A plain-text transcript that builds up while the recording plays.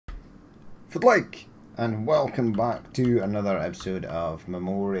Foot like, and welcome back to another episode of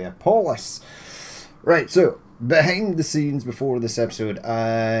MEMORIAPOLIS. Right, so behind the scenes before this episode,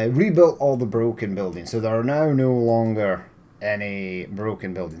 I rebuilt all the broken buildings, so there are now no longer any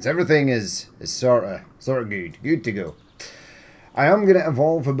broken buildings. Everything is sort of good to go. I am going to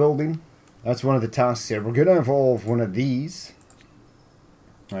evolve a building. That's one of the tasks here. We're going to evolve one of these.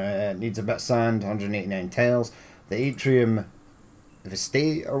 It needs a bit of sand, 189 tiles. The atrium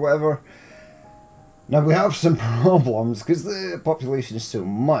estate or whatever. Now we have some problems because the population is so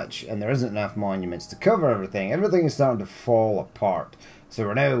much and there isn't enough monuments to cover everything. Everything is starting to fall apart. So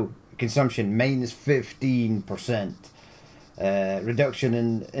we're now consumption minus 15%. Reduction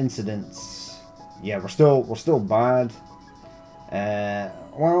in incidents. Yeah, we're still bad.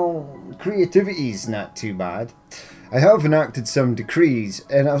 Well, creativity's not too bad. I have enacted some decrees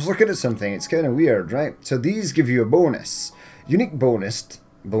and I was looking at something. It's kind of weird, right? So these give you a bonus. Unique bonus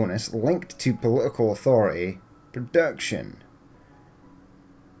linked to political authority production.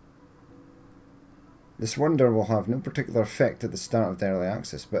 This wonder will have no particular effect at the start of the early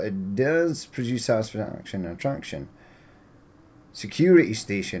access, but it does produce satisfaction and attraction. Security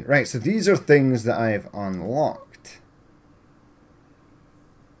station. Right, so these are things that I have unlocked.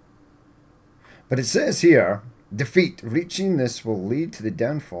 But it says here, defeat. Reaching this will lead to the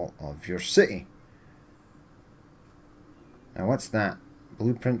downfall of your city. Now what's that?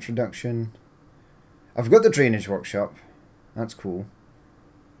 Blueprint reduction. I've got the drainage workshop. That's cool.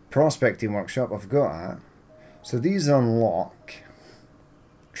 Prospecting workshop. I've got that. So these unlock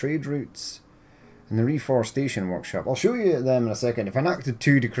trade routes and the reforestation workshop. I'll show you them in a second. If I enacted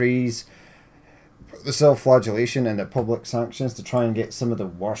 2 decrees, the self-flagellation and the public sanctions to try and get some of the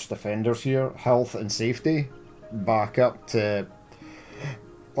worst offenders here, health and safety, back up to,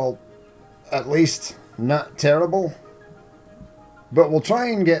 well, at least not terrible. But we'll try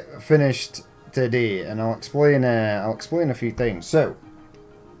and get finished today, and I'll explain a few things. So,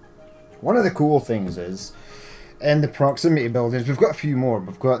 one of the cool things is, in the proximity buildings, we've got a few more.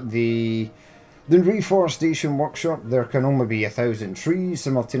 We've got the reforestation workshop. There can only be 1,000 trees.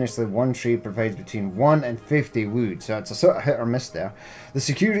 Simultaneously, one tree provides between 1 and 50 wood. So it's a sort of hit or miss there. The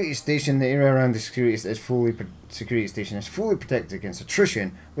security station, the area around the security station is fully protected against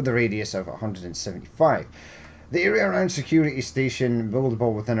attrition with a radius of 175. The area around security station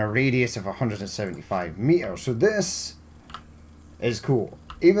buildable within a radius of 175 meters. So this is cool.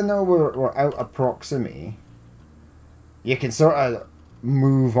 Even though we're out of proximity, you can sort of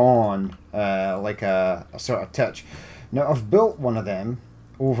move on like a sort of touch. Now I've built one of them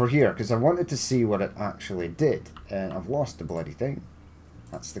over here because I wanted to see what it actually did, and I've lost the bloody thing.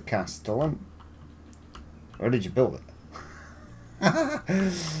 That's the Castellan. Where did you build it? I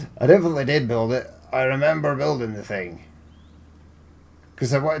definitely did build it. I remember building the thing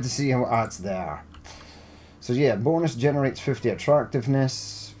because I wanted to see how it's there. So yeah, bonus generates 50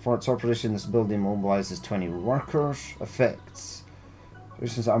 attractiveness. For its operation, this building mobilizes 20 workers. Effects.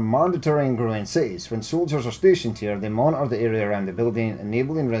 This is a mandatory in growing cities. When soldiers are stationed here, they monitor the area around the building,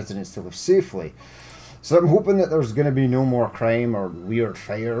 enabling residents to live safely. So I'm hoping that there's going to be no more crime or weird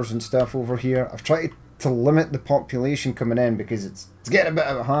fires and stuff over here. I've tried to limit the population coming in because it's getting a bit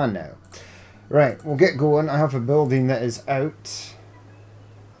out of hand now. Right, we'll get going. I have a building that is out.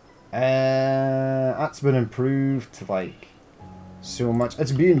 That's been improved like so much.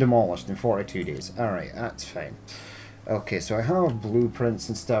 It's being demolished in 42 days. Alright, that's fine. Okay, so I have blueprints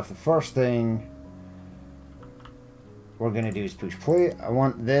and stuff. The first thing we're going to do is push play. I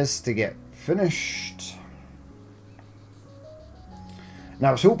want this to get finished. Now,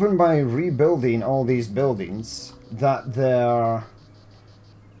 I was hoping by rebuilding all these buildings that their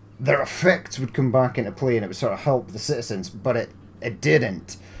effects would come back into play and it would sort of help the citizens, but it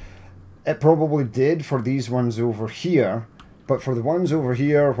didn't. It probably did for these ones over here, but for the ones over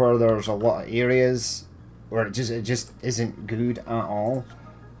here where there's a lot of areas where it just isn't good at all,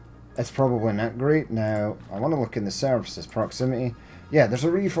 it's probably not great. Now, I want to look in the services, proximity. Yeah, there's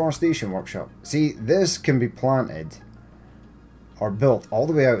a reforestation workshop. See, this can be planted or built all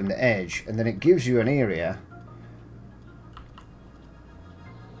the way out in the edge, and then it gives you an area.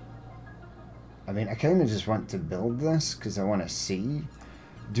 I mean, I kind of just want to build this because I want to see.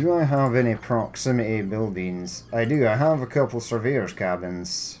 Do I have any proximity buildings? I do. I have a couple surveyors'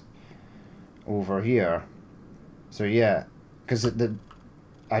 cabins over here. So yeah, because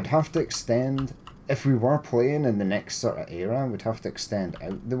I'd have to extend, if we were playing in the next sort of era, we'd have to extend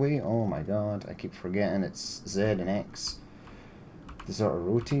out the way. Oh my god, I keep forgetting it's Z and X to sort of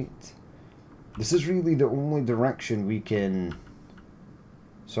rotate. This is really the only direction we can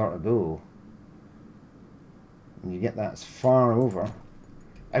sort of go. And you get that as far over.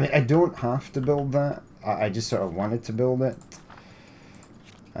 I mean, I don't have to build that. I just sort of wanted to build it.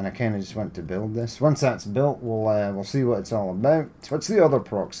 And I kind of just want to build this. Once that's built, we'll see what it's all about. What's the other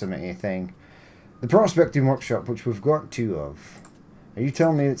proximity thing? The prospecting workshop, which we've got 2 of. Are you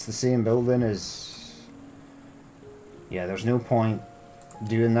telling me it's the same building as... Yeah, there's no point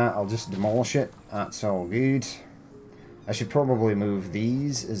doing that. I'll just demolish it. That's all good. I should probably move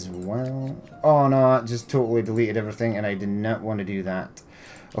these as well. Oh no, it just totally deleted everything and I did not want to do that.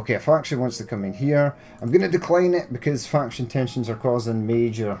 Okay, a faction wants to come in here. I'm going to decline it because faction tensions are causing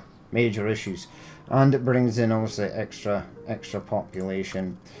major issues. And it brings in obviously extra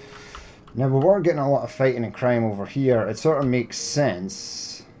population. Now we were getting a lot of fighting and crime over here. It sort of makes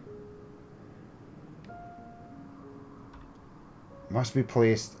sense. Must be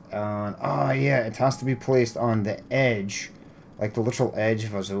placed on... Oh yeah, it has to be placed on the edge. Like the literal edge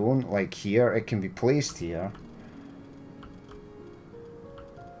of a zone. Like here, it can be placed here.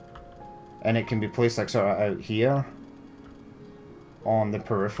 And it can be placed like sort of out here. On the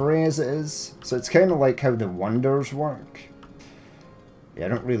periphery as it is. So it's kind of like how the wonders work. Yeah, I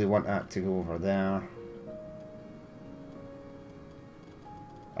don't really want that to go over there.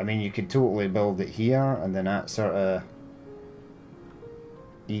 I mean, you could totally build it here, and then that sort of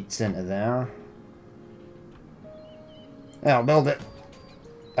eats into there. Yeah, I'll build it.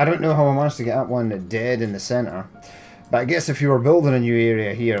 I don't know how I managed to get that one dead in the centre. But I guess if you were building a new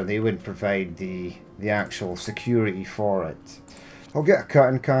area here, they would provide the actual security for it. I'll get a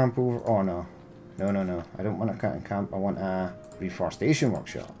cutting camp over... Oh, no. No. I don't want a cutting camp. I want a reforestation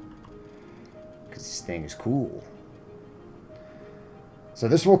workshop. Because this thing is cool. So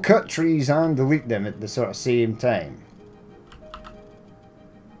this will cut trees and delete them at the sort of same time.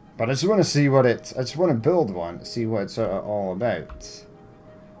 But I just want to see what it... I just want to build one to see what it's sort of all about.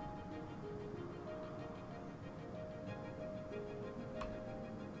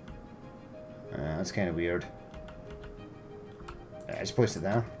 That's kind of weird. I just placed it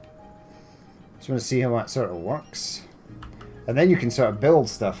there. Just want to see how that sort of works. And then you can sort of build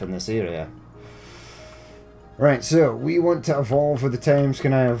stuff in this area. Right, so we want to evolve with the times.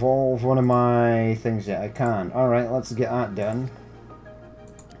 Can I evolve one of my things yet? I can. Alright, let's get that done.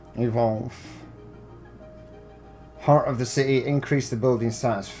 Evolve. Heart of the city. Increase the building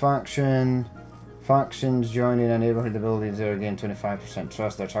satisfaction. Factions joining a neighborhood. The buildings are again 25%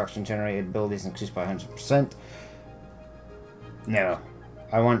 trust. Their attraction generated buildings increased by 100%. No.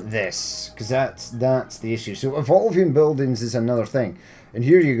 I want this, because that's the issue. So evolving buildings is another thing. And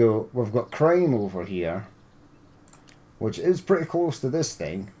here you go, we've got crime over here, which is pretty close to this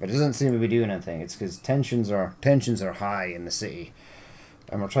thing, but it doesn't seem to be doing anything. It's because tensions are high in the city,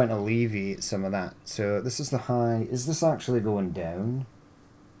 and we're trying to alleviate some of that. So this is the high. Is this actually going down?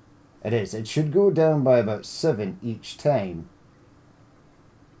 It is. It should go down by about 7 each time.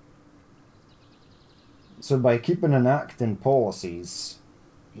 So by keeping enacting policies,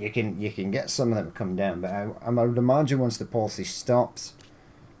 you can get some of them to come down, but I would imagine once the policy stops,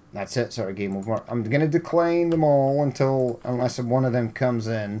 that's it, sort of game over. I'm going to decline them all unless one of them comes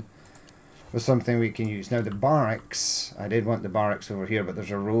in with something we can use. Now the barracks, I did want the barracks over here, but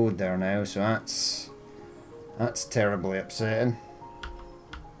there's a road there now, so that's terribly upsetting.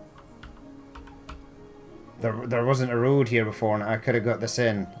 There wasn't a road here before, and I could have got this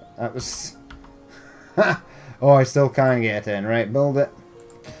in. That was... Oh, I still can get it in. Right, build it.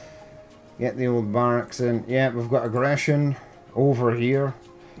 Get the old barracks in. Yeah, we've got aggression over here.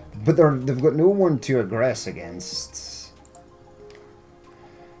 But they've got no one to aggress against.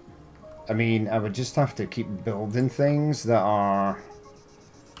 I mean, I would just have to keep building things that are...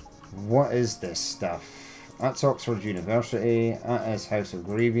 What is this stuff? That's Oxford University. That is House of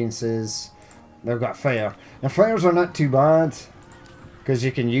Grievances. They've got fire. Now, fires are not too bad, because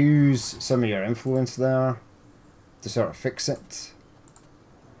you can use some of your influence there to sort of fix it.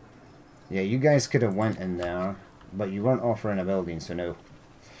 Yeah, you guys could have went in there, but you weren't offering a building, so no.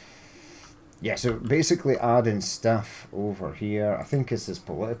 Yeah, so basically adding stuff over here. I think this is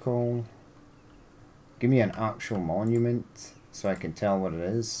political. Give me an actual monument so I can tell what it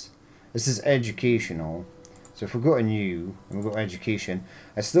is. This is educational. So if we go to new and we go to education,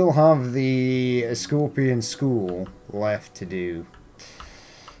 I still have the Escopian school left to do.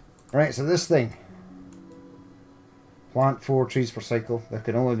 Right, so this thing. Plant 4 trees per cycle. There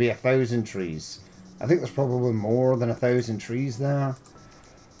can only be 1,000 trees. I think there's probably more than 1,000 trees there.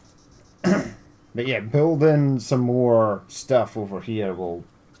 But yeah, building some more stuff over here will,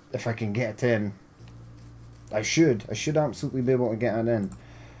 if I can get it in, I should absolutely be able to get it in.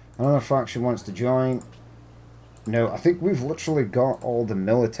 Another faction wants to join. No, I think we've literally got all the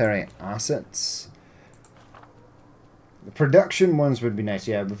military assets. The production ones would be nice.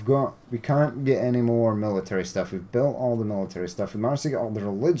 Yeah, we can't get any more military stuff. We've built all the military stuff. We managed to get all the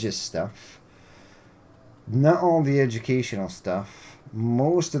religious stuff. Not all the educational stuff.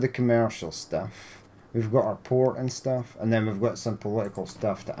 Most of the commercial stuff. We've got our port and stuff. And then we've got some political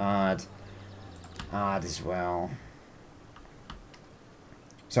stuff to add as well.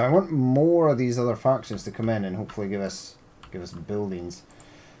 So I want more of these other factions to come in and hopefully give us buildings.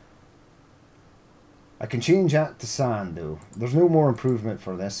 I can change that to sand though. There's no more improvement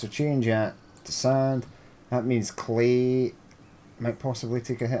for this, so change that to sand. That means clay might possibly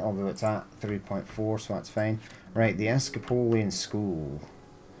take a hit, although it's at 3.4, so that's fine. Right, the Episcopalian School.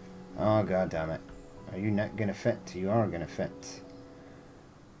 Oh, god damn it. Are you not gonna fit? You are gonna fit.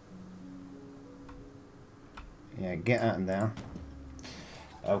 Yeah, get that in there.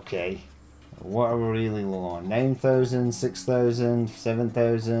 Okay. What are we really low on? 9,000, 6,000,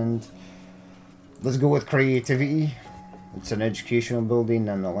 7,000. Let's go with creativity. It's an educational building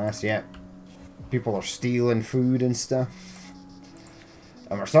nonetheless. Yeah. People are stealing food and stuff.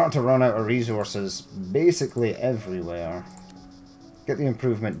 And we're starting to run out of resources basically everywhere. Get the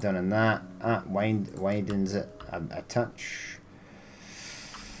improvement done in that. That widens it a touch.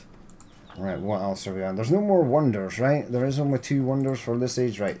 Right, what else are we on? There's no more wonders, right? There is only 2 wonders for this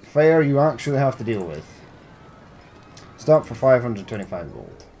age. Right, fire you actually have to deal with. Stop for 525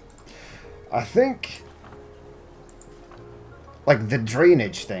 gold. I think, like the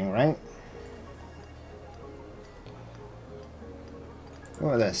drainage thing, right?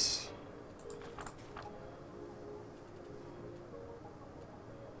 Look at this.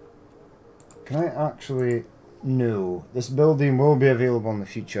 Can I actually... No. This building will be available in the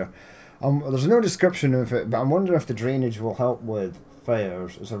future. There's no description of it, but I'm wondering if the drainage will help with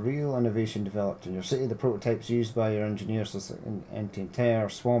fires. Is a real innovation developed in your city. The prototypes used by your engineers is empty entire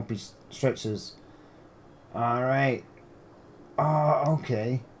swampy stretches. Alright.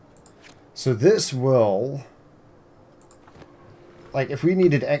 Okay. So this will... Like, if we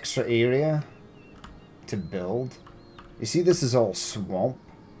needed extra area to build... You see this is all swamp?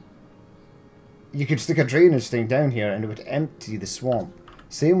 You could stick a drainage thing down here and it would empty the swamp.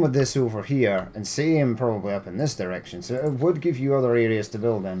 Same with this over here, and same probably up in this direction. So it would give you other areas to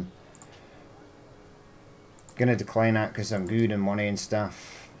build in. Gonna decline that because I'm good in money and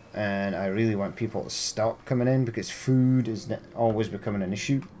stuff. And I really want people to stop coming in because food is always becoming an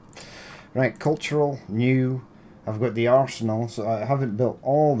issue. Right, cultural, new. I've got the arsenal, so I haven't built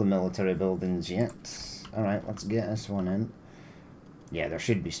all the military buildings yet. Alright, let's get this one in. Yeah, there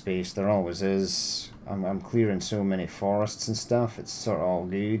should be space. There always is. I'm clearing so many forests and stuff. It's sort of all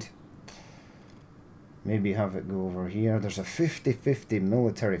good. Maybe have it go over here. There's a 50-50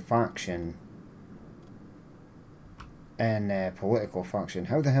 military faction. And political faction.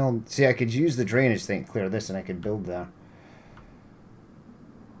 How the hell... See, I could use the drainage thing to clear this and I could build there.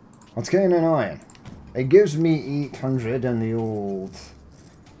 It's kind of annoying. It gives me 800 in the old...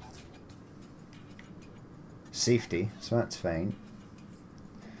 safety, so that's fine.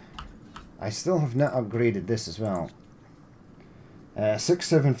 I still have not upgraded this as well.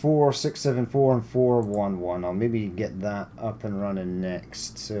 674, 674, and 411. I'll maybe get that up and running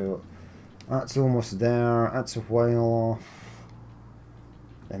next. So that's almost there. That's a while off.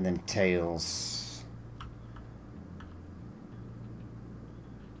 And then tails.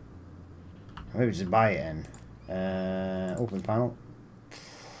 Maybe just buy it in. Open panel.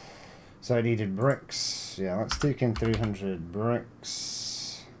 So I needed bricks. Yeah, let's take in 300 bricks.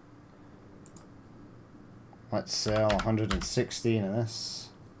 Let's sell 116 of this.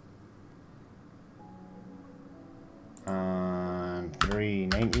 And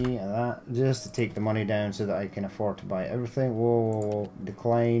 390 of that. Just to take the money down so that I can afford to buy everything. Whoa, whoa, whoa.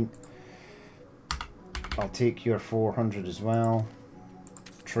 Decline. I'll take your 400 as well.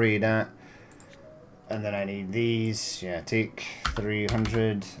 Trade that. And then I need these. Yeah, take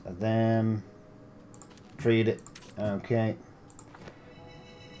 300 of them. Trade it. Okay.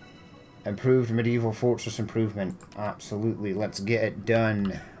 Improved medieval fortress improvement. Absolutely. Let's get it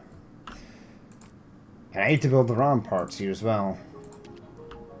done. And I need to build the ramparts here as well.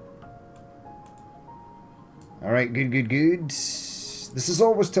 Alright, good, good, good. This is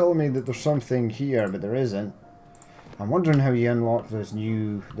always telling me that there's something here, but there isn't. I'm wondering how you unlock those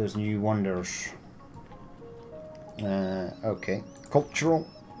new wonders. Okay. Cultural.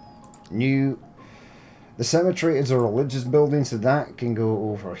 New. The cemetery is a religious building, so that can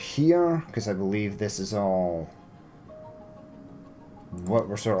go over here, because I believe this is all what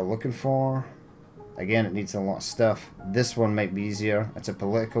we're sort of looking for. Again, it needs a lot of stuff. This one might be easier. It's a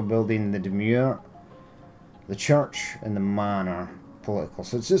political building, the demure, the church, and the manor. Political.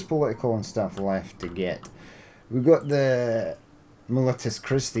 So it's just political and stuff left to get We've got the Militis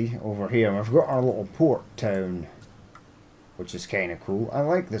Christi over here. We've got our little port town, which is kind of cool. I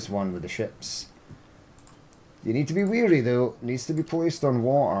like this one with the ships. You need to be wary though. It needs to be placed on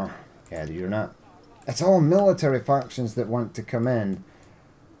water. Yeah, you're not. It's all military factions that want to come in.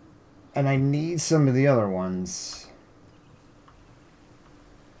 And I need some of the other ones.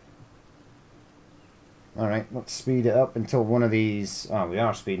 Alright, let's speed it up until one of these... Oh, we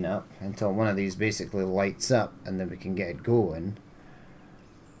are speeding it up. Until one of these basically lights up and then we can get it going.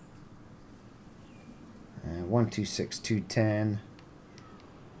 126,210.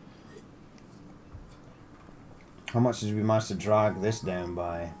 How much did we manage to drag this down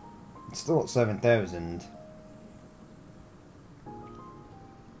by? It's still at 7,000.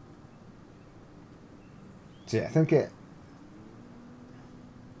 See, I think it...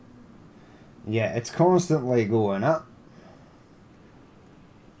 Yeah, it's constantly going up.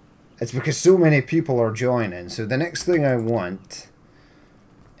 It's because so many people are joining. So the next thing I want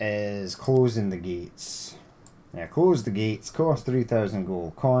is closing the gates. Yeah, close the gates. Cost 3,000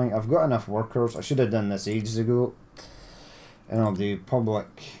 gold coin. I've got enough workers. I should have done this ages ago. And I'll do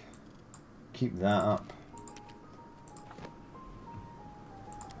public. Keep that up.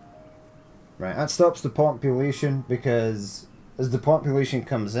 Right, that stops the population because as the population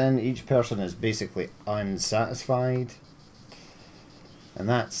comes in, each person is basically unsatisfied. And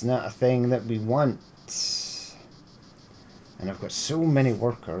that's not a thing that we want. And I've got so many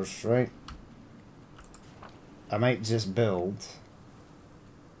workers, right? I might just build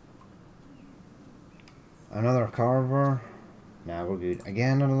another carver. Nah, we're good.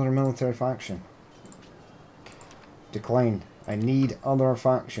 Again, another military faction. Decline. I need other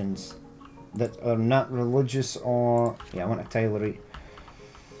factions that are not religious or... Yeah, I want a tilery.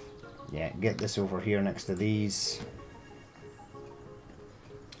 Yeah, get this over here next to these.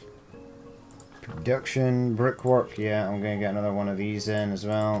 Production, brickwork. Yeah, I'm going to get another one of these in as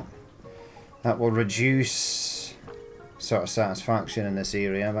well. That will reduce sort of satisfaction in this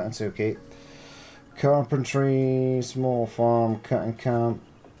area, but that's okay. Carpentry, small farm, cutting camp,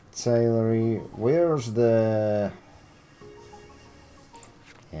 tilery. Where's the...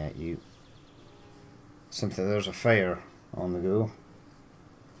 Yeah, you... Something, there's a fire on the go.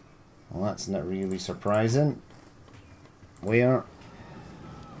 Well, that's not really surprising. Where?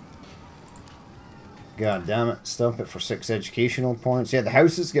 God damn it, stop it for 6 educational points. Yeah, the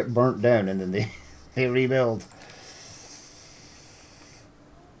houses get burnt down and then they rebuild.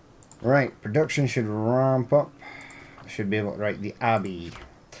 Right, production should ramp up. I should be able to write the Abbey.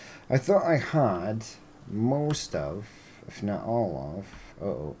 I thought I had most of, if not all of...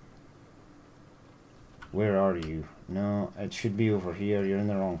 Uh-oh. Where are you? No, it should be over here. You're in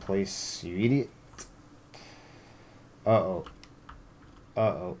the wrong place, you idiot. Uh-oh.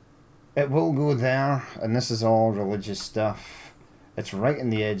 Uh-oh. It will go there, and this is all religious stuff. It's right in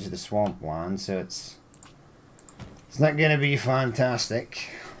the edge of the swampland, so it's not going to be fantastic.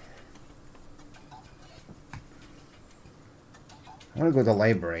 I want to go to the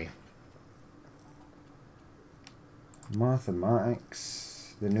library. Mathematics.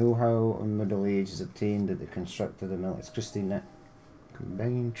 The know-how of Middle Age is obtained at the construct of the Militis Christi net.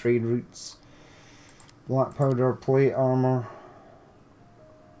 Combined trade routes. Black powder, plate armor.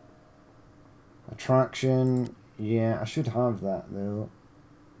 Attraction. Yeah, I should have that though.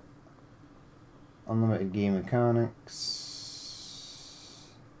 Unlimited game mechanics.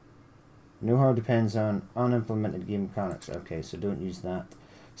 Know-how depends on unimplemented game mechanics. Okay, so don't use that.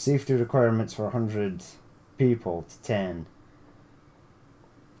 Safety requirements for 100 people to 10.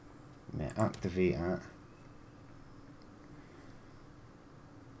 Yeah, activate that.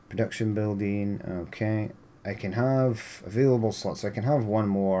 Production building. Okay. I can have available slots. I can have one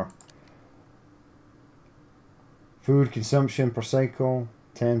more. Food consumption per cycle.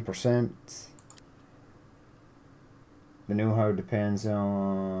 10%. The know-how depends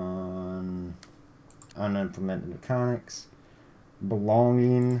on unimplemented mechanics.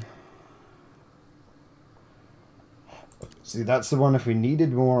 Belonging. See, that's the one if we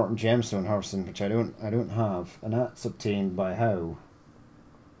needed more gemstone harvesting, which I don't have, and that's obtained by how?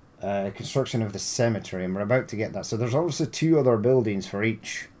 Construction of the cemetery, and we're about to get that. So there's obviously 2 other buildings for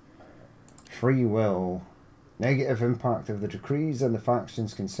each. Free will. Negative impact of the decrees and the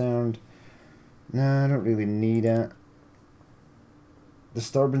factions concerned. No, I don't really need it.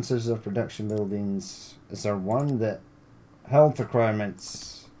 Disturbances of production buildings. Is there one that... Health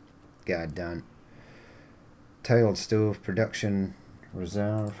requirements. God damn. Tiled stove, production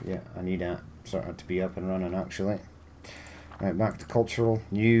reserve. Yeah, I need that sort of to be up and running actually. Right, back to cultural.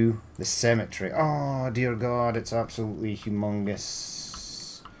 New. The cemetery. Oh, dear God, it's absolutely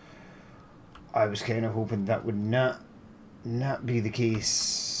humongous. I was kind of hoping that would not be the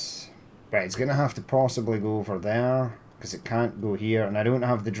case. Right, it's going to have to possibly go over there, because it can't go here, and I don't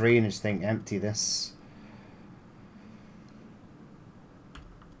have the drainage thing to empty this.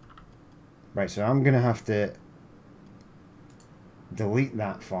 Right, so I'm going to have to delete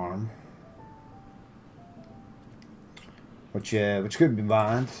that farm. Which could be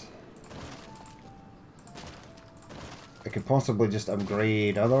bad. I could possibly just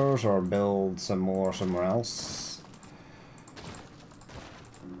upgrade others or build some more somewhere else.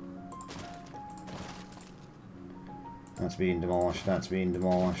 That's being demolished, that's being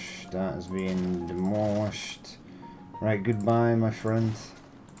demolished, that is being demolished. Right, goodbye, my friend.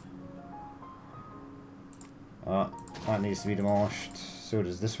 That needs to be demolished. So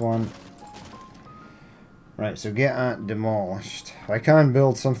does this one. Right, so get that demolished. I can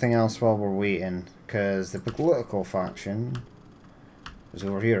build something else while we're waiting, because the political faction is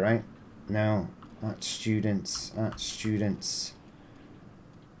over here, right? No, that's students, that's students.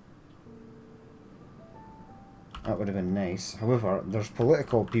 That would have been nice. However, there's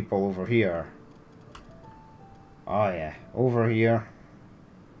political people over here. Oh yeah, over here.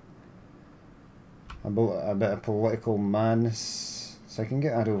 A bit of political madness. So I can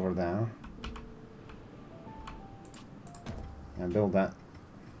get that over there. And build that.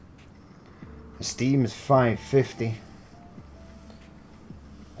 Esteem is 550.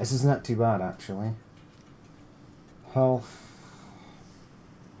 This is not too bad, actually. Health.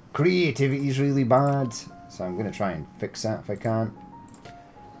 Creativity is really bad. So I'm going to try and fix that if I can.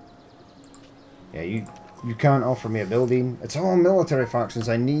 Yeah, you can't offer me a building. It's all military factions.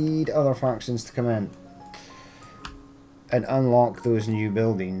 I need other factions to come in and unlock those new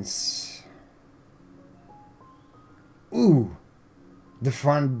buildings. Ooh! The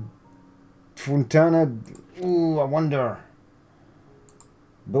Fontana... Ooh, I wonder.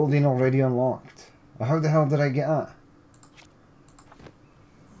 Building already unlocked. How the hell did I get that?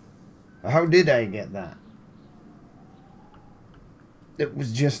 How did I get that? It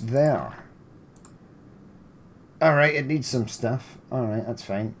was just there. Alright, it needs some stuff. Alright, that's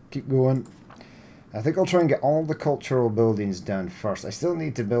fine. Keep going. I think I'll try and get all the cultural buildings done first. I still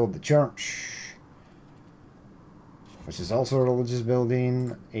need to build the church, which is also a religious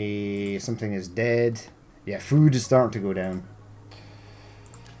building. Something is dead. Yeah, food is starting to go down.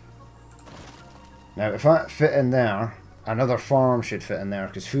 Now, if I fit in there, another farm should fit in there,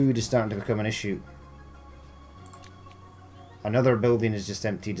 because food is starting to become an issue. Another building is just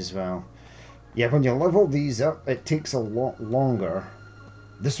emptied as well. Yeah, when you level these up, it takes a lot longer.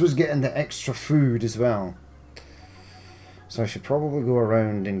 This was getting the extra food as well. So I should probably go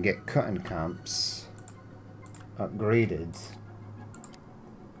around and get cutting camps upgraded.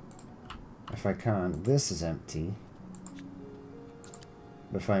 If I can. This is empty.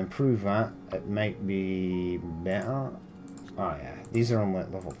 But if I improve that, it might be better. Oh yeah, these are on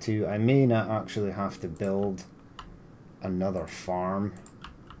level 2. I may not actually have to build another farm.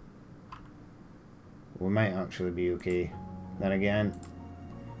 We might actually be okay. Then again,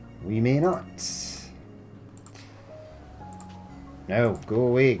 we may not. No, go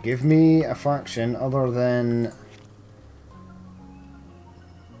away. Give me a faction other than...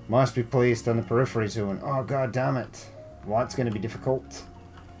 Must be placed on the periphery zone. Oh, god damn it. Well, that's going to be difficult.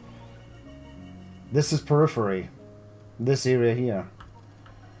 This is periphery. This area here.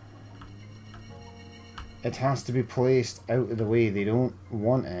 It has to be placed out of the way. They don't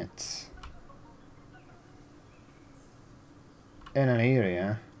want it in an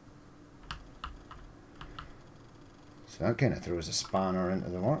area. So that kind of throws a spanner into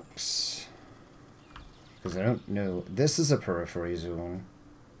the works. Because I don't know. This is a periphery zone.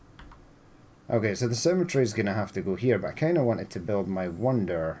 Okay, so the cemetery is going to have to go here, but I kind of wanted to build my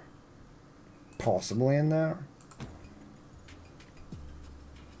wonder possibly in there.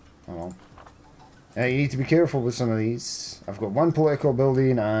 Oh well. You need to be careful with some of these. I've got one political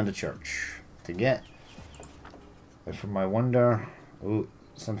building and a church to get. But for my wonder... Oh,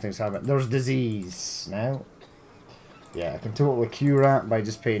 something's happened. There's disease now. Yeah, I can totally cure that by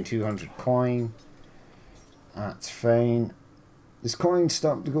just paying 200 coin. That's fine. Has coin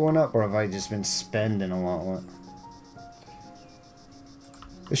stopped going up, or have I just been spending a lot of it?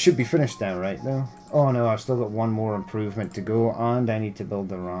 This should be finished now, right, though? Oh no, I've still got one more improvement to go, and I need to build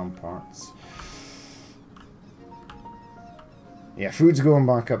the ramparts. Yeah, food's going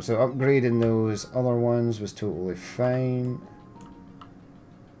back up, so upgrading those other ones was totally fine.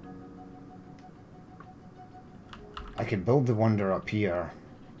 I could build the wonder up here.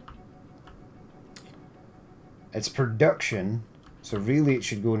 It's production, so really it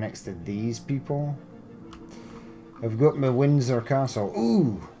should go next to these people. I've got my Windsor Castle.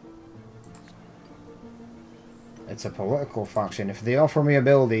 Ooh! It's a political faction. If they offer me a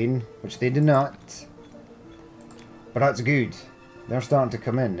building, which they do not, but that's good. They're starting to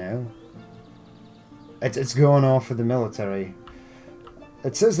come in now. It's going off with the military.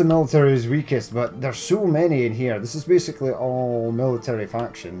 It says the military is weakest, but there's so many in here. This is basically all military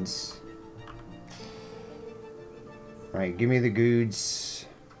factions. Right, give me the goods.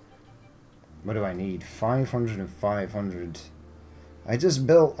 What do I need? 500 and 500. I just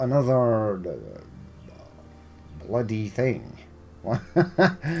built another bloody thing. What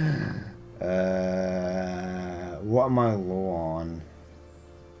am I low on?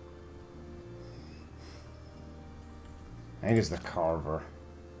 I think it's the carver.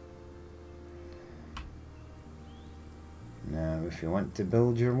 Now, if you want to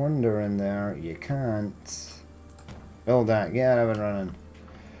build your wonder in there, you can't. Build that. Get out of it running.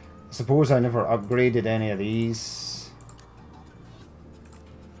 I suppose I never upgraded any of these.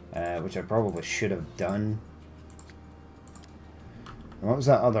 Which I probably should have done. What was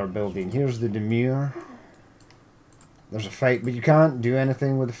that other building? Here's the demure. There's a fight, but you can't do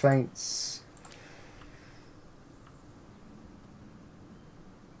anything with the fights.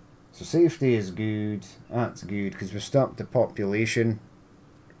 So safety is good. That's good because we've stopped the population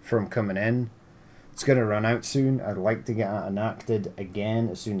from coming in. It's going to run out soon. I'd like to get that enacted again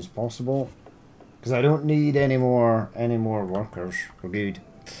as soon as possible because I don't need any more workers. We're good.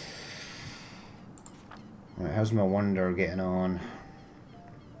 Right, how's my wonder getting on?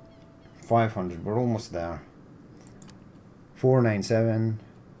 500. We're almost there. 497.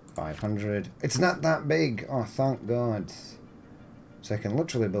 500. It's not that big. Oh, thank God. So I can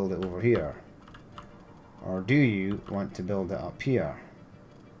literally build it over here. Or do you want to build it up here?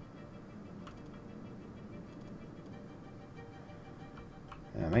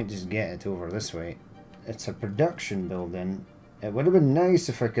 I might just get it over this way. It's a production building. It would have been nice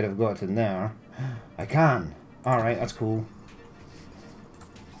if I could have got it in there. I can. Alright, that's cool.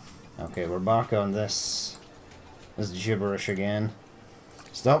 Okay, we're back on this gibberish again.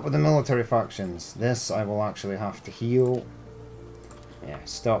 Stop with the military factions. This I will actually have to heal. Yeah,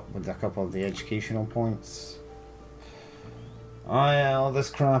 stop with a couple of the educational points. Oh yeah, all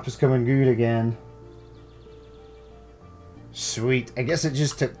this crap is coming good again. Sweet. I guess it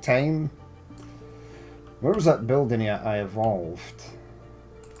just took time. Where was that building yet I evolved?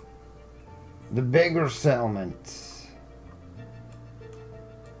 The bigger settlement.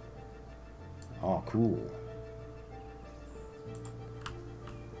 Oh, cool.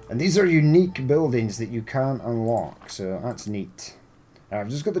 And these are unique buildings that you can't unlock, so that's neat. I've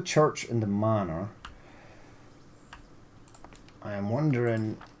just got the church and the manor. I am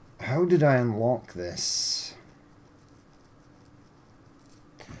wondering, how did I unlock this?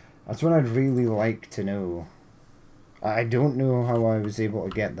 That's what I'd really like to know. I don't know how I was able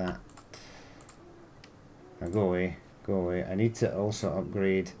to get that. Now go away, go away. I need to also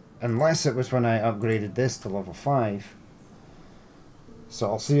upgrade. Unless it was when I upgraded this to level 5. So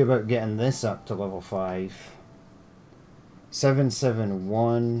I'll see about getting this up to level 5.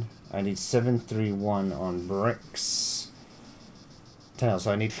 771. I need 731 on bricks. Tiles.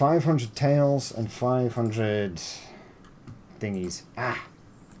 So I need 500 tiles and 500 thingies. Ah!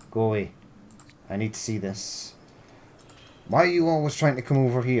 Go away. I need to see this. Why are you always trying to come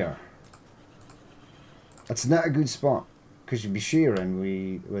over here? That's not a good spot. Because you'd be sharing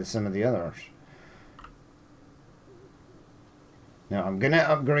with some of the others. Now I'm gonna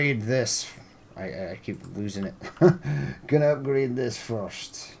upgrade this. I keep losing it. Gonna upgrade this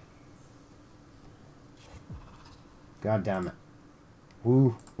first. God damn it.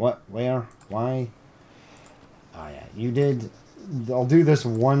 Who? What? Where? Why? Oh yeah, you did. I'll do this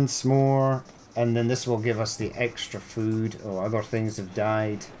once more, and then this will give us the extra food. Oh, other things have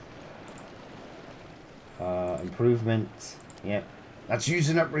died. Improvement. Yep. That's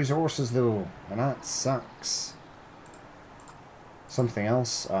using up resources though, and that sucks. Something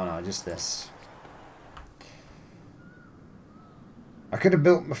else? Oh no, just this. I could have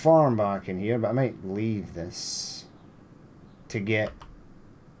built my farm back in here, but I might leave this to get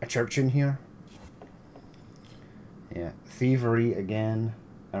a church in here. Yeah, thievery again.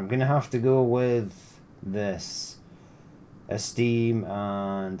 I'm gonna have to go with this. Esteem,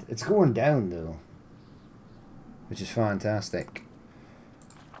 and it's going down though, which is fantastic.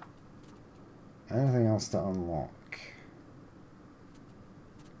 Anything else to unlock?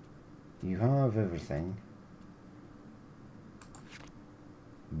 You have everything.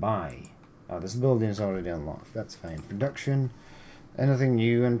 Buy. Oh, this building is already unlocked. That's fine. Production. Anything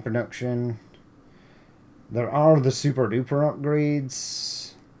new in production? There are the super duper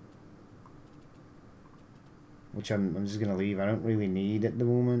upgrades, which I'm just gonna leave. I don't really need at the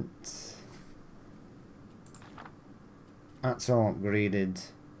moment. That's all upgraded.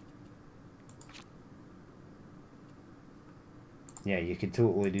 Yeah, you could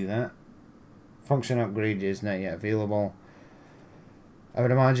totally do that. Function upgrade is not yet available. I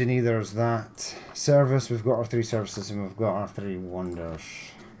would imagine either is that service. We've got our 3 services and we've got our 3 wonders.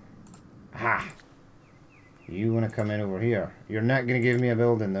 Ha! You want to come in over here. You're not going to give me a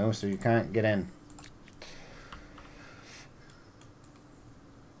building though, so you can't get in.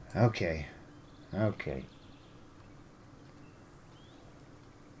 Okay. Okay.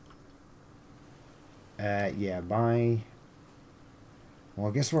 Yeah, bye. Well,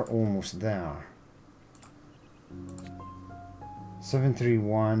 I guess we're almost there.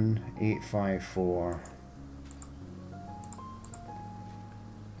 731854.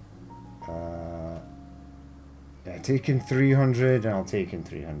 Yeah, taking 300, and I'll take in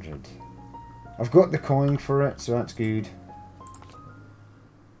 300. I've got the coin for it, so that's good.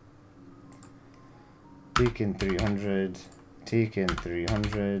 Taking 300, taking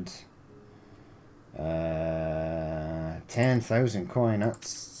 300. 10,000 coin,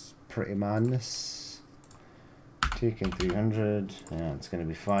 that's pretty madness. Taking 300, yeah, it's going to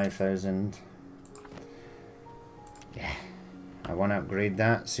be 5,000. Yeah, I want to upgrade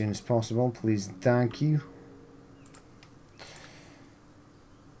that as soon as possible, please, thank you.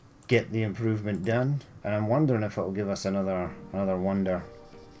 Get the improvement done, and I'm wondering if it'll give us another wonder.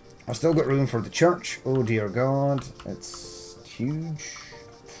 I've still got room for the church. Oh dear God, it's huge.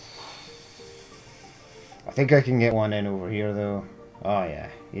 I think I can get one in over here though. Oh yeah,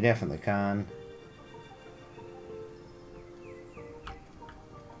 you definitely can.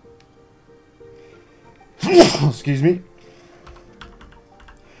 Excuse me.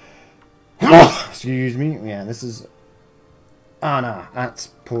 Excuse me. Yeah, this is... Ah, nah, that's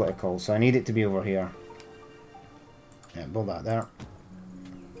political, so I need it to be over here. Yeah, build that there.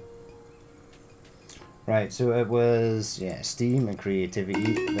 Right, so it was, yeah, Steam and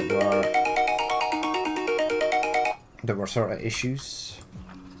creativity that were sort of issues.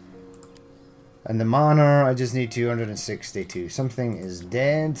 And the manor, I just need 262. Something is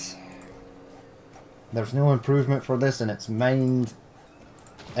dead. There's no improvement for this, and it's mined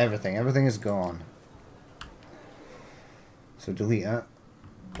everything. Everything is gone. So delete it.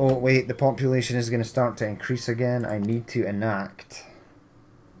 Oh wait, the population is going to start to increase again. I need to enact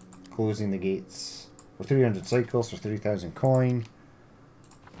closing the gates. For 300 cycles, for 3,000 coin.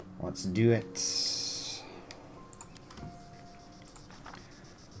 Let's do it.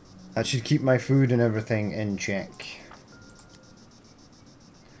 That should keep my food and everything in check.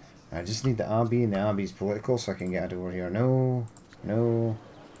 I just need the Abbey, and the Abbey's political, so I can get it over here. No. No.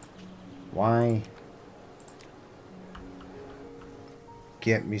 Why?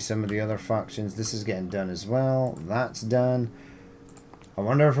 Get me some of the other factions. This is getting done as well. That's done. I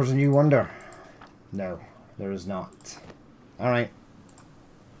wonder if there's a new wonder. No, there is not. Alright.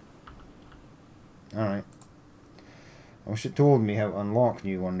 Alright. I wish it told me how to unlock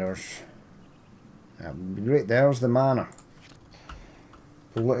new wonders. That would be great. There's the manor.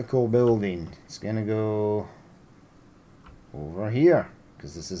 Political building. It's gonna go over here,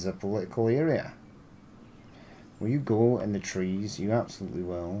 because this is a political area. Will you go in the trees? You absolutely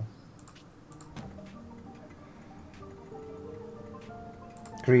will.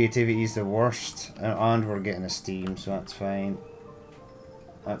 Creativity is the worst, and we're getting a Steam, so that's fine.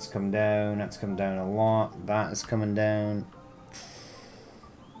 That's come down. That's come down a lot. That is coming down.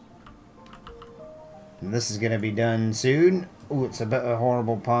 And this is going to be done soon. Oh, it's a bit of a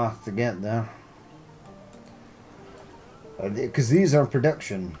horrible path to get there. Because these are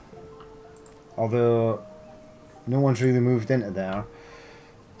production. Although no one's really moved into there.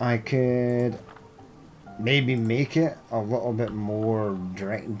 I could maybe make it a little bit more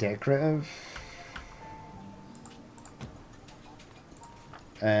decorative.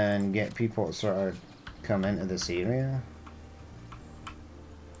 And get people to sort of come into this area.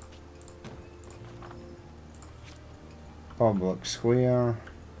 Public square.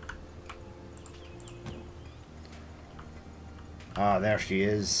 Ah, there she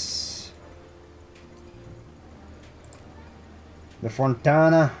is. The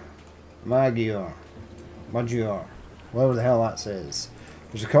Fontana Maggiore. Whatever the hell that says.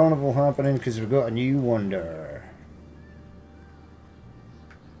 There's a carnival happening because we've got a new wonder.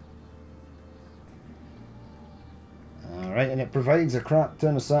 Alright, and it provides a crap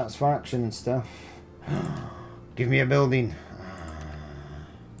ton of satisfaction and stuff. Give me a building.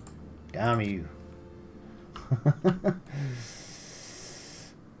 Damn you.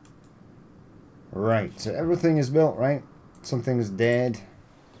 Right, so everything is built, right? Something's dead.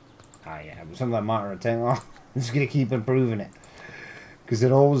 Ah, yeah, but something that matter of time. Oh, I'm just going to keep improving it. Because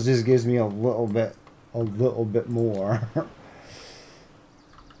it always just gives me a little bit a little bit more.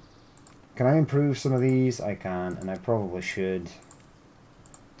 Can I improve some of these? I can, and I probably should.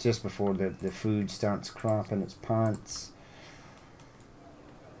 Just before the food starts crapping its pants.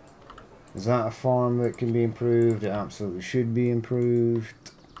 Is that a farm that can be improved? It absolutely should be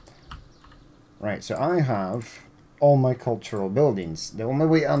improved. Right, so I have all my cultural buildings. The only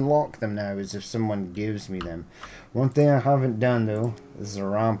way to unlock them now is if someone gives me them. One thing I haven't done though is the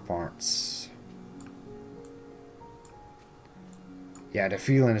ramparts. Yeah, I had a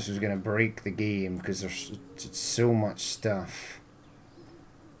feeling this was going to break the game because there's so much stuff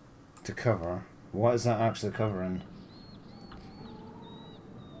to cover. What is that actually covering?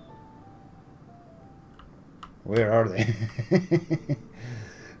 Where are they?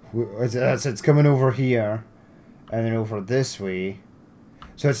 It's coming over here and then over this way.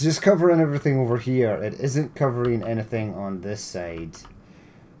 So it's just covering everything over here. It isn't covering anything on this side.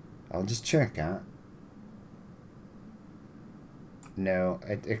 I'll just check that. No,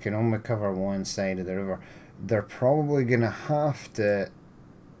 it can only cover one side of the river. They're probably going to have to...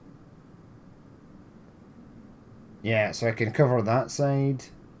 Yeah, so I can cover that side.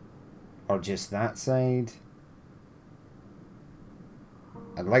 Or just that side.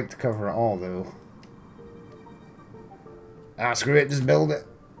 I'd like to cover it all though. Ah, screw it, just build it.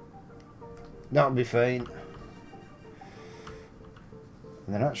 That'll be fine.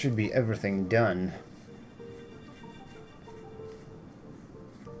 And then that should be everything done.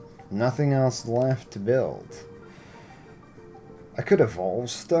 Nothing else left to build. I could evolve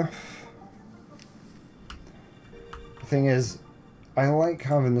stuff. The thing is, I like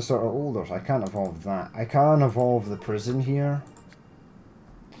having the sort of olders. I can't evolve that. I can evolve the prison here.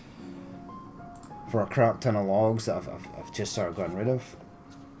 For a crap ton of logs that I've just sort of gotten rid of.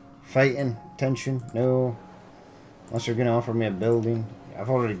 Fighting, tension, no. Unless you're going to offer me a building. I've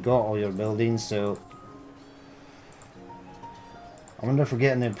already got all your buildings, so... I wonder if we're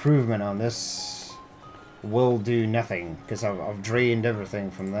getting the improvement on this. Will do nothing, because I've drained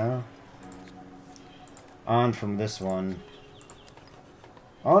everything from there. And from this one.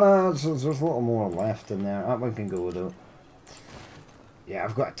 Oh no, there's a little more left in there. That one can go though. Yeah,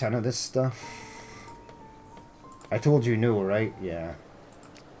 I've got a ton of this stuff. I told you no, right? Yeah.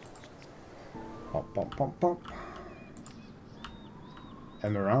 Pop, pop, pop, pop.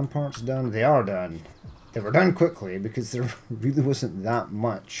 And the ramparts done? They are done. They were done quickly because there really wasn't that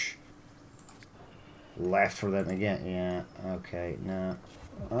much left for them to get. Yeah, okay, nah.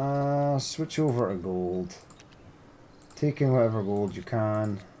 Switch over to gold. Taking whatever gold you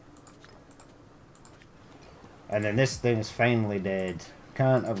can. And then this thing is finally dead.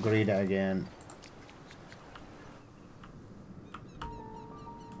 Can't upgrade it again.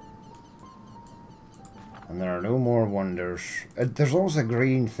 And there are no more wonders. There's also a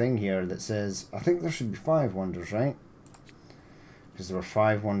green thing here that says... I think there should be 5 wonders, right? Because there were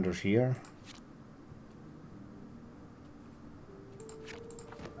 5 wonders here.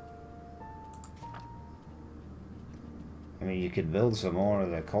 I mean, you could build some more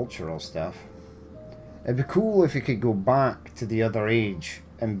of the cultural stuff. It'd be cool if you could go back to the other age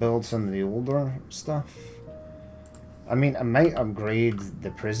and build some of the older stuff. I mean, I might upgrade the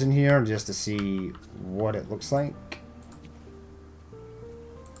prison here just to see what it looks like.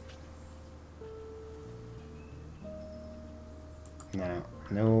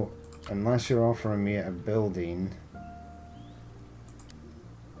 No, unless you're offering me a building.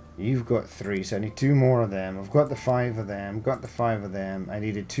 You've got 3, so I need 2 more of them. I've got the 5 of them, got the 5 of them. I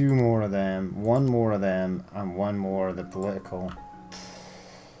needed 2 more of them, 1 more of them, and 1 more of the political.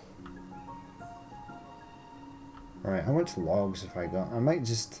 Right, how much logs have I got? I might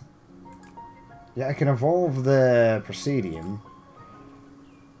just... Yeah, I can evolve the Presidium.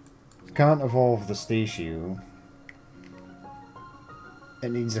 Can't evolve the Statue.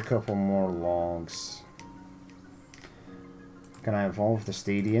 It needs a couple more logs. Can I evolve the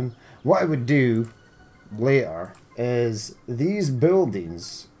stadium? What I would do later is these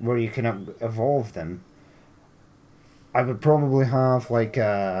buildings where you can evolve them. I would probably have like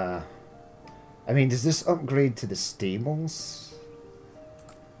a... I mean, does this upgrade to the stables?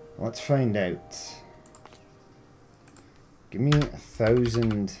 Let's find out. Give me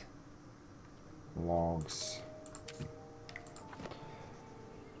 1,000 logs.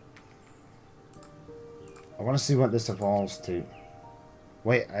 I want to see what this evolves to.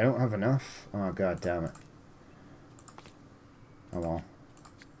 Wait, I don't have enough? Oh, god damn it. Oh well.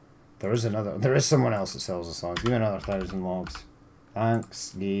 There is someone else that sells us logs. Give me another 1,000 logs.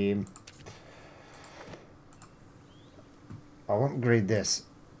 Thanks, game. I'll upgrade this.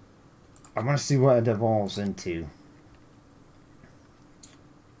 I want to see what it evolves into.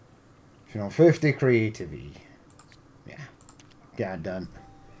 You know, 50 creativity. Yeah, get it done.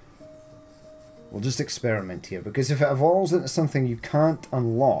 We'll just experiment here, because if it evolves into something you can't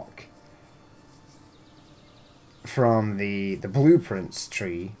unlock from the blueprints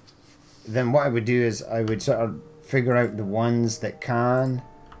tree, then what I would do is I would sort of figure out the ones that can,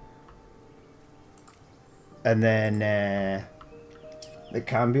 and then that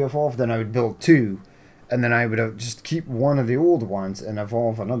can be evolved. Then I would build 2, and then I would just keep one of the old ones and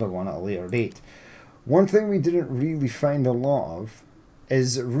evolve another one at a later date. One thing we didn't really find a lot of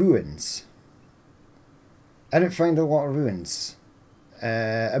is ruins. I didn't find a lot of ruins. In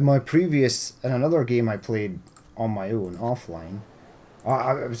another game I played on my own, offline,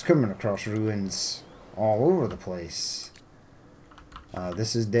 I was coming across ruins all over the place.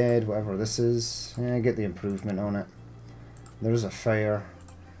 This is dead, whatever this is. Yeah, get the improvement on it. There's a fire.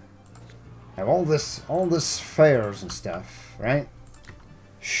 Now all this fires and stuff, right,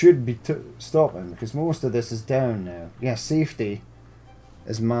 should be stopping, because most of this is down now. Yeah, safety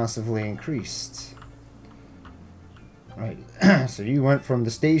is massively increased. Right, so you went from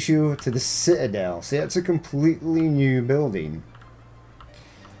the Station to the Citadel. See, it's a completely new building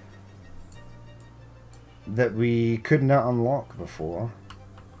that we could not unlock before.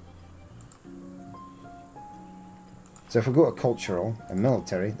 So if we go to cultural and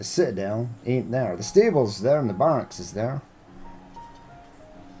military, the Citadel ain't there. The stable's there and the barracks is there.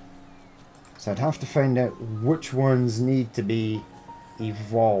 So I'd have to find out which ones need to be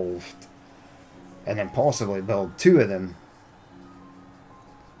evolved, and then possibly build 2 of them.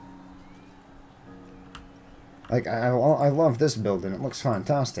 Like, I love this building. It looks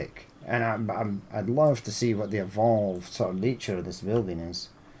fantastic. And I'd love to see what the evolved sort of nature of this building is,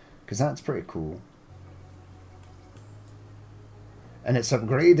 because that's pretty cool. And it's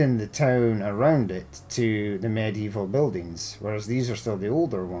upgrading the town around it to the medieval buildings, whereas these are still the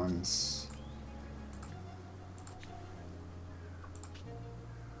older ones.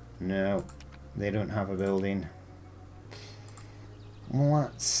 No. They don't have a building. Well,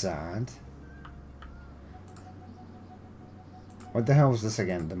 that's sad. What the hell is this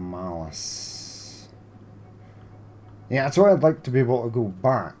again? The Malice. Yeah, that's why I'd like to be able to go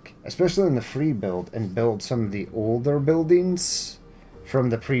back, especially in the free build, and build some of the older buildings from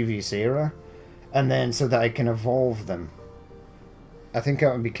the previous era, and then so that I can evolve them. I think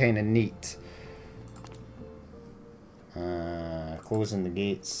that would be kind of neat. Closing the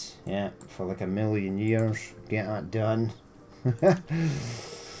gates, yeah, for like 1,000,000 years. Get that done.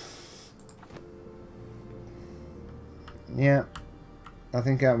 Yeah, I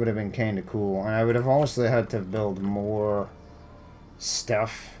think that would have been kind of cool, and I would have also had to build more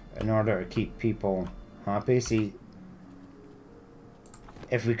stuff in order to keep people happy. See,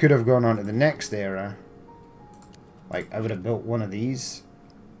 if we could have gone on to the next era, like, I would have built one of these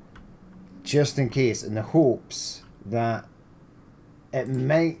just in case, in the hopes that it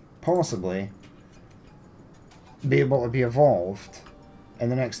might possibly be able to be evolved in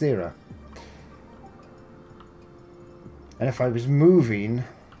the next era. And if I was moving,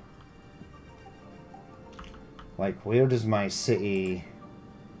 like, where does my city...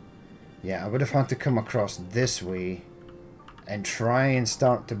 Yeah, I would have had to come across this way and try and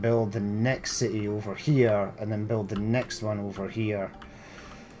start to build the next city over here, and then build the next one over here,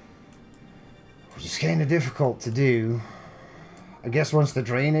 which is kind of difficult to do. I guess once the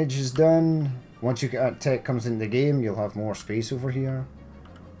drainage is done, once tech comes into the game, you'll have more space over here.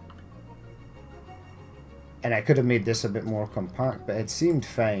 And I could have made this a bit more compact, but it seemed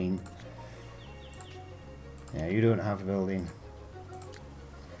fine. Yeah, you don't have a building.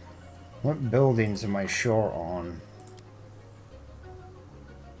 What buildings am I short on?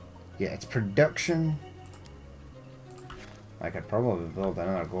 Yeah, it's production. I could probably build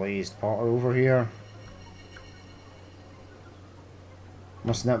another glazed potter over here.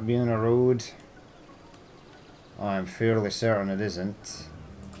 Must not be on a road. I'm fairly certain it isn't.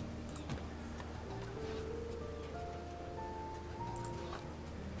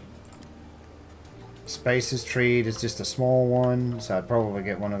 Spices trade is just a small one, so I'd probably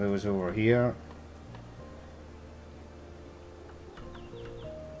get one of those over here.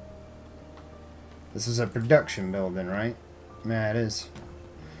 This is a production building, right? Yeah, it is.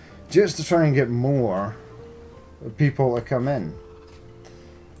 Just to try and get more people to come in.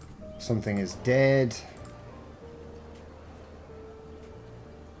 Something is dead.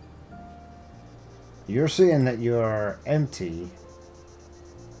 You're saying that you're empty.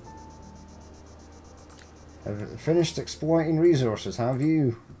 Have finished exploiting resources, have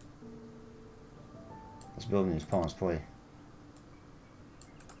you? This building is past play.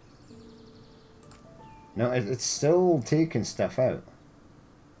 No, it's still taking stuff out.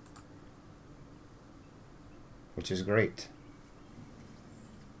 which is great.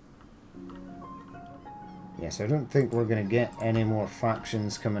 Yes, I don't think we're going to get any more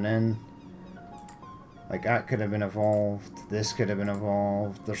factions coming in. Like, that could have been evolved. This could have been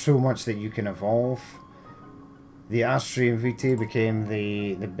evolved. There's so much that you can evolve. The Astrian Vitae became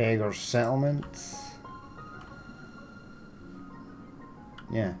the Beggar's Settlement.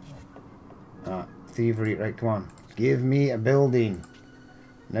 Yeah. Thievery. Right, come on. Give me a building.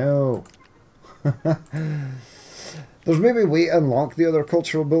 No. There's maybe a way to unlock the other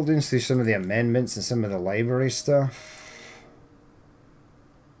cultural buildings through some of the amendments and some of the library stuff.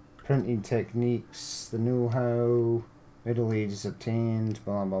 Printing techniques, the know-how, Middle Ages obtained,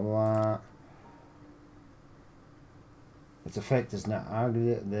 blah blah blah. Its effect is not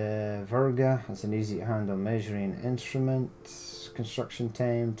aggregate. The Virga, it's an easy to handle measuring instrument. Construction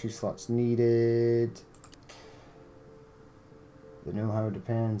time, 2 slots needed. The know-how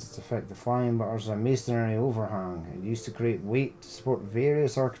depends. Its effect, the flying bars, a masonry overhang. It used to create weight to support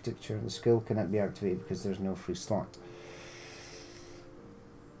various architecture. The skill cannot be activated because there's no free slot.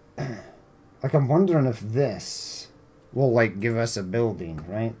 Like, I'm wondering if this will, like, give us a building,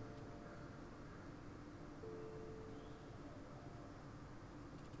 right?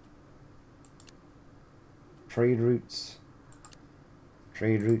 Trade routes.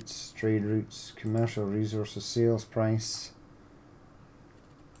 Trade routes. Trade routes. Commercial resources. Sales price.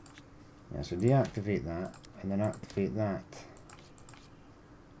 Yeah, so deactivate that, and then activate that.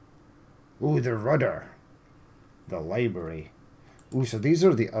 Ooh, the rudder. The library. Ooh, so these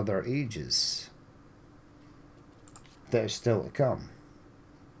are the other ages that are still to come.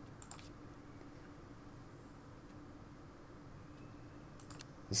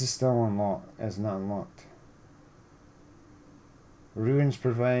 This is still unlocked. It's not unlocked. Ruins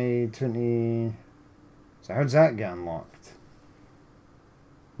provide 20... So how does that get unlocked?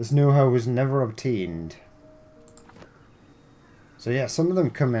 This know-how was never obtained. So yeah, some of them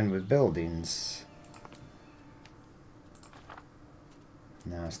come in with buildings.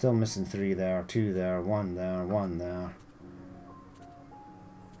 No, still missing 3 there, 2 there, 1 there, 1 there.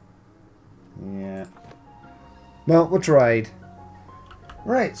 Yeah. Well, we tried.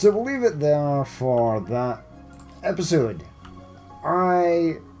 Right, so we'll leave it there for that episode.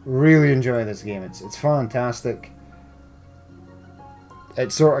 I really enjoy this game. It's fantastic.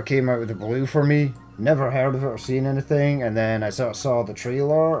 It sort of came out of the blue for me. Never heard of it or seen anything, and then I sort of saw the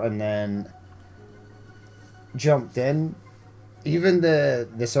trailer and then jumped in. Even the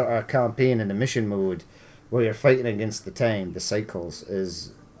sort of campaign in the mission mode where you're fighting against the time, the cycles,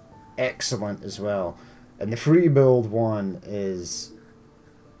 is excellent as well. And the free build one is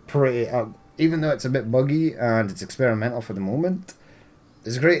pretty, even though it's a bit buggy and it's experimental for the moment,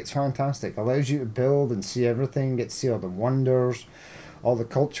 it's great, it's fantastic. Allows you to build and see everything, get to see all the wonders, all the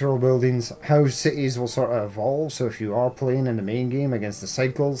cultural buildings, how cities will sort of evolve. So if you are playing in the main game against the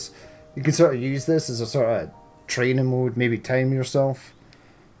cycles, you can sort of use this as a sort of training mode, maybe time yourself.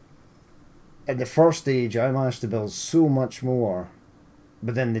 In the first stage, I managed to build so much more,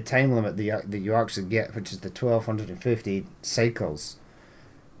 but then the time limit that you actually get, which is the 1250 cycles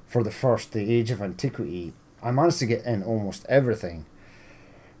for the Age of Antiquity, I managed to get in almost everything.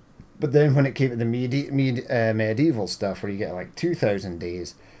 But then when it came to the medieval stuff, where you get like 2,000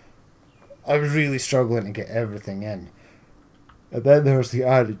 days, I was really struggling to get everything in. And then there's the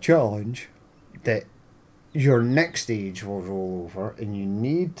added challenge that your next stage will roll over, and you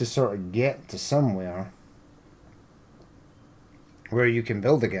need to sort of get to somewhere where you can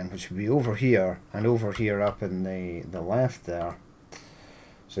build again, which would be over here and over here up in the left there.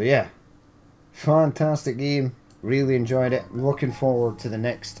 So yeah, fantastic game. Really enjoyed it. Looking forward to the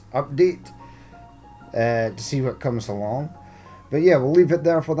next update to see what comes along. But yeah, we'll leave it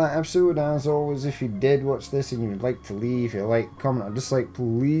there for that episode. As always, if you did watch this and you would like to leave a like, comment or dislike,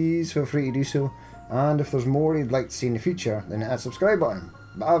 please feel free to do so. And if there's more you'd like to see in the future, then hit that subscribe button.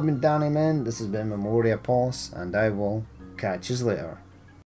 But I've been Danny Man, this has been MEMORIAPOLIS, and I will catch you later.